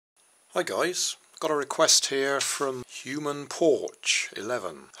Hi guys, got a request here from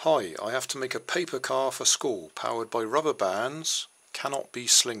humanporch11. Hi, I have to make a paper car for school powered by rubber bands, cannot be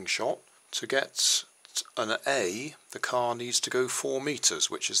slingshot. To get an A, the car needs to go 4 meters,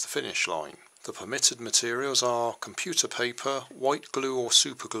 which is the finish line. The permitted materials are computer paper, white glue or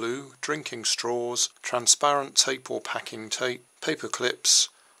super glue, drinking straws, transparent tape or packing tape, paper clips,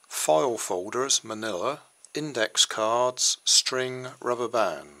 file folders, Manila, index cards, string, rubber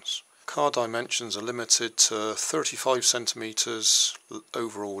bands. Car dimensions are limited to 35 centimeters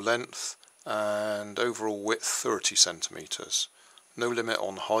overall length and overall width 30 centimeters. No limit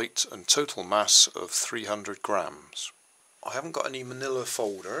on height and total mass of 300 grams. I haven't got any Manila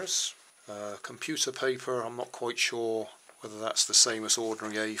folders. Computer paper, I'm not quite sure whether that's the same as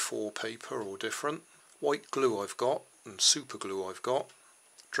ordinary A4 paper or different. White glue I've got and super glue I've got.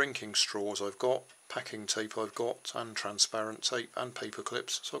 Drinking straws I've got, packing tape I've got, and transparent tape and paper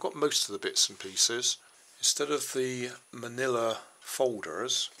clips. So I've got most of the bits and pieces. Instead of the Manila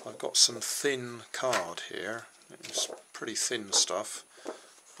folders, I've got some thin card here. It's pretty thin stuff.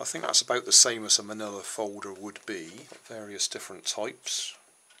 I think that's about the same as a Manila folder would be. Various different types.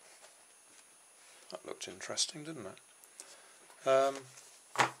 That looked interesting, didn't it?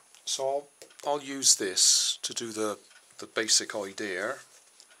 So I'll use this to do the basic idea.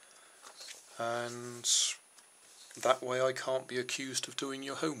 And that way I can't be accused of doing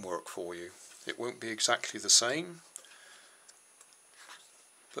your homework for you. It won't be exactly the same,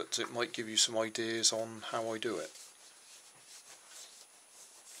 but it might give you some ideas on how I do it.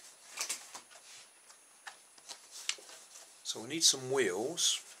 So we need some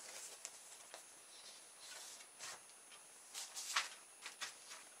wheels.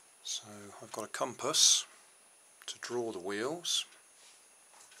 So I've got a compass to draw the wheels.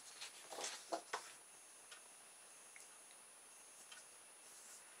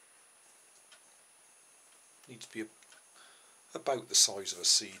 Need to be about the size of a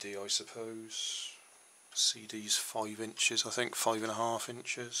CD, I suppose. CD's 5 inches, I think, 5.5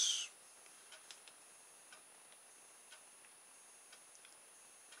 inches.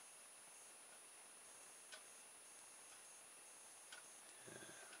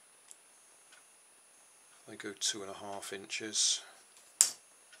 I go 2.5 inches.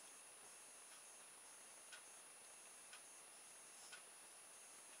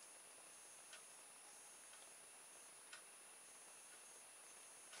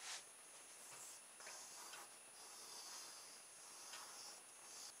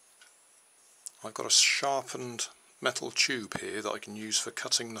 I've got a sharpened metal tube here that I can use for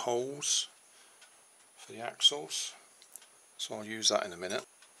cutting the holes for the axles, so I'll use that in a minute.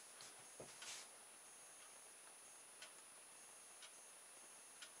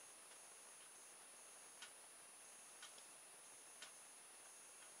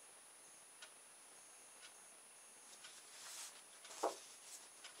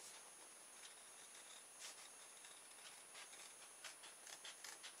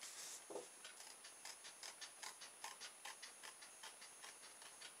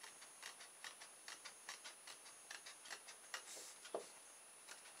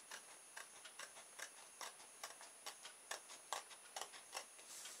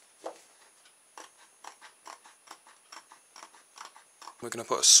 We're going to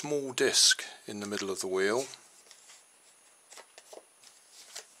put a small disc in the middle of the wheel.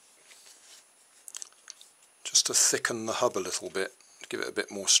 Just to thicken the hub a little bit, to give it a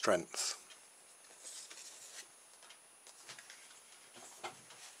bit more strength.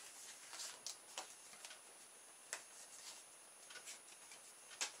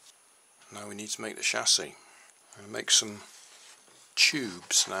 Now we need to make the chassis. I'm going to make some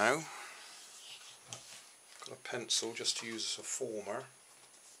tubes now. Got a pencil just to use as a former.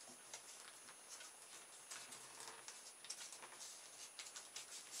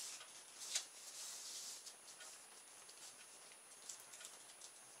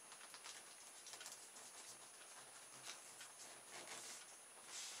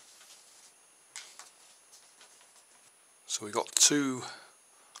 So we've got 2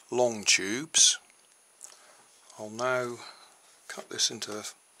 long tubes. I'll now cut this into,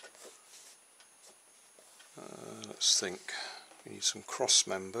 let's think, we need some cross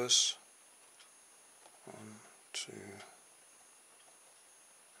members. 1, 2,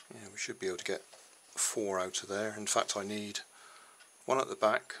 yeah, we should be able to get 4 out of there. In fact, I need 1 at the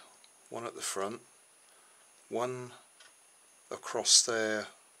back, 1 at the front, 1 across there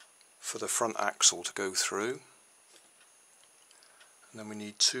for the front axle to go through. And then we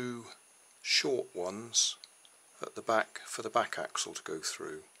need 2 short ones at the back for the back axle to go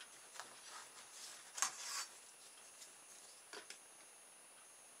through.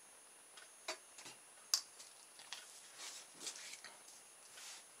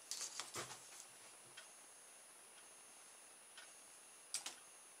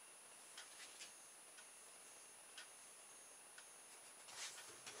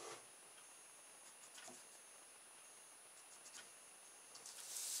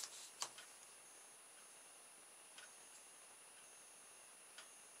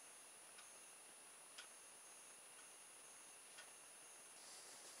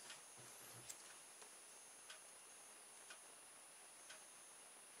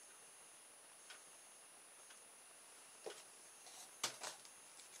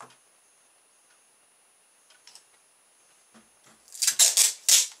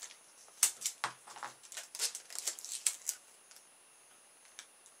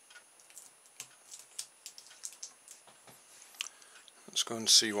 go and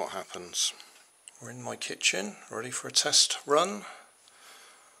see what happens. We're in my kitchen, ready for a test run.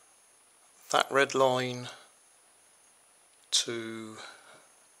 That red line to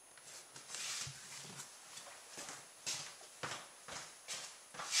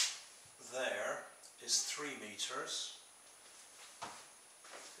there is 3 meters.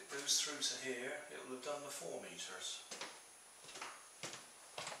 If it goes through to here, it will have done the 4 meters.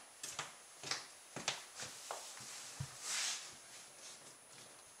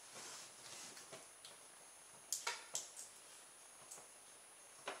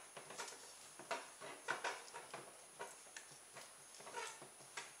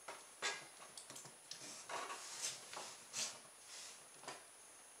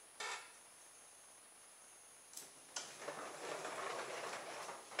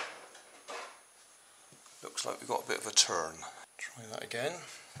 Looks like we've got a bit of a turn. Try that again.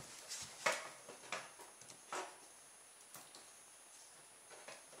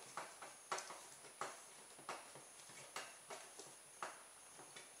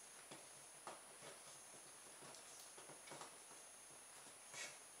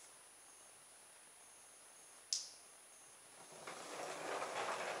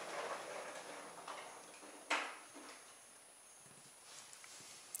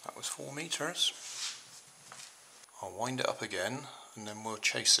 That was 4 meters. I'll wind it up again and then we'll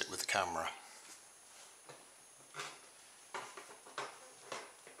chase it with the camera.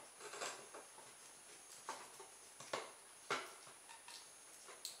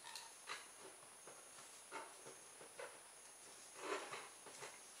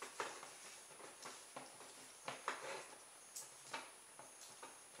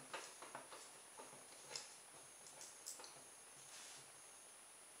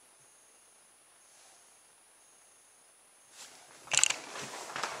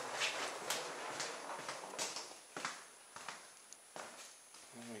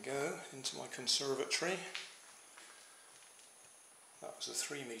 Go into my conservatory. That was a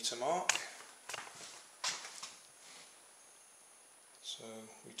 3 meter mark, so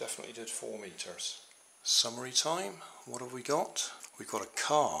we definitely did 4 meters. Summary time. What have we got? We've got a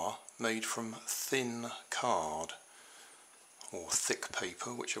car made from thin card or thick paper,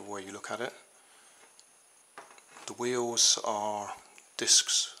 whichever way you look at it. The wheels are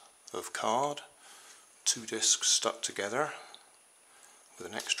discs of card, 2 discs stuck together, with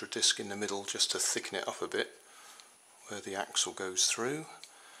an extra disc in the middle just to thicken it up a bit where the axle goes through.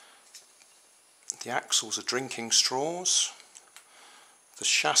 The axles are drinking straws. The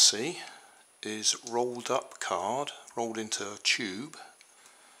chassis is rolled up card, rolled into a tube.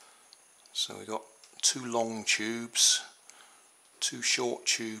 So we've got 2 long tubes, 2 short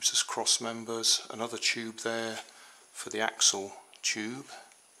tubes as cross members, another tube there for the axle tube,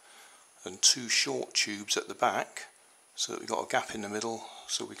 and 2 short tubes at the back, so that we've got a gap in the middle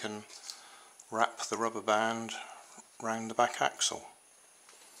so we can wrap the rubber band round the back axle.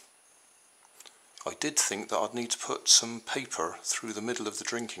 I did think that I'd need to put some paper through the middle of the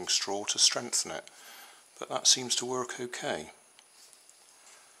drinking straw to strengthen it, but that seems to work okay.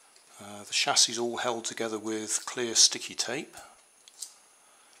 The chassis is all held together with clear sticky tape,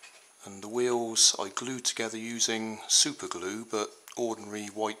 and the wheels I glued together using super glue, but ordinary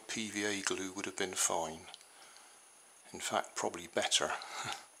white PVA glue would have been fine. In fact, probably better,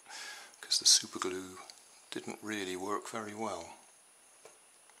 because the super glue didn't really work very well.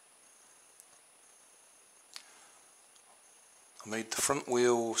 I made the front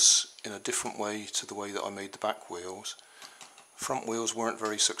wheels in a different way to the way that I made the back wheels. Front wheels weren't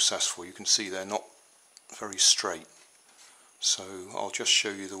very successful. You can see they're not very straight. So I'll just show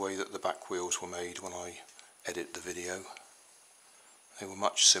you the way that the back wheels were made when I edit the video. They were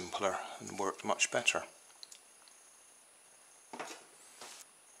much simpler and worked much better.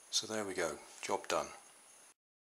 So there we go, job done.